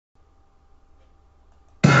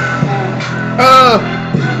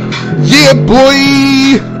Yeah, boy.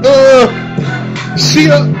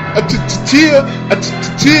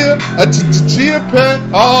 Cheer, pet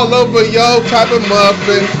all over yo type of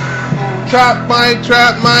muffin. Trap my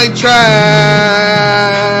trap.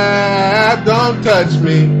 Don't touch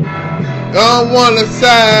me. Don't wanna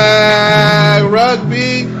sag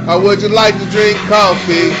rugby, or would you like to drink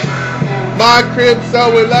coffee? My crib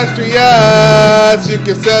so illustrious, you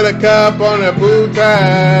can set a cup on a boot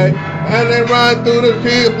tag. And they run through the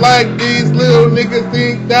crib like these little niggas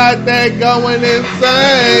think that they going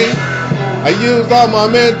insane. I use all my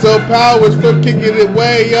mental powers for kicking it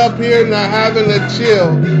way up here, not having to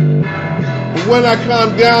chill. But when I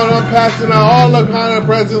come down, I'm passing out all the kind of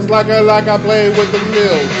presents like I played with the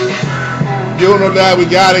mills. You know that we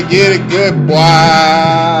gotta get it good, boy.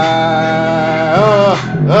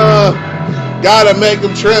 Gotta make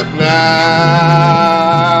them trip now.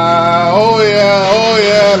 Oh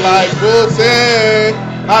yeah, like Boosie.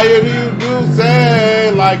 How you do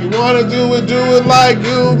say? Like you wanna do it like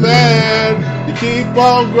you, man. You keep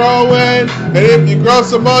on growing, and if you grow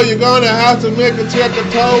some more, you're gonna have to make a check a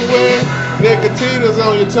toe with. Nicotine is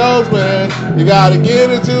on your toes, man. You gotta get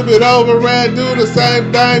it to it over and do the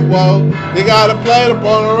same thing, whoa. You gotta play it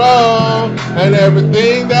upon the road. And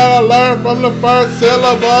everything that I learned from the first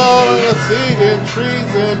syllable, and the seed and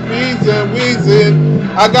trees and bees and wheezing.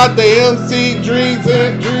 I got the MC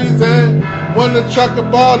dreezing. Wanna chuck a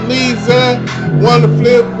ball leaves in. Wanna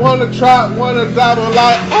flip, wanna trot, wanna double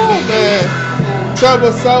like, oh man.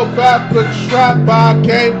 Trouble so fat, the trap I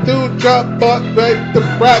came through, drop but bake the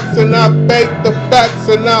raps, and I bake the facts,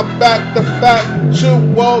 and I back the fact. Shoot,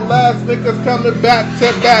 whoa, last niggas coming back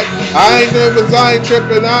to back. I ain't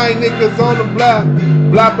tripping, I ain't niggas on the block.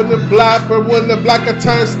 Blapping the blapper when the blacker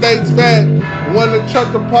turn states fat. When the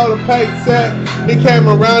truck upon the pay set, he came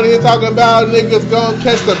around here talking about niggas gon'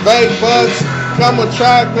 catch the bait bus. Come on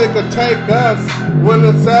track, nigga, take us. When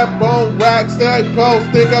it's up on racks, they post,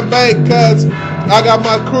 nigga, bait cuts. I got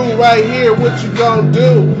my crew right here, what you gon'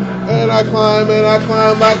 do? And I climb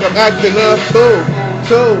like I'm acting up too.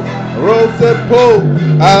 Rose and pool.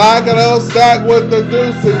 I like an old stack with the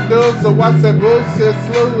deuces do. So I said Boosie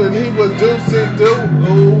slew and he was deucey do.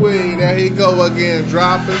 Ooh wee, there he go again,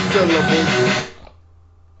 dropping syllables.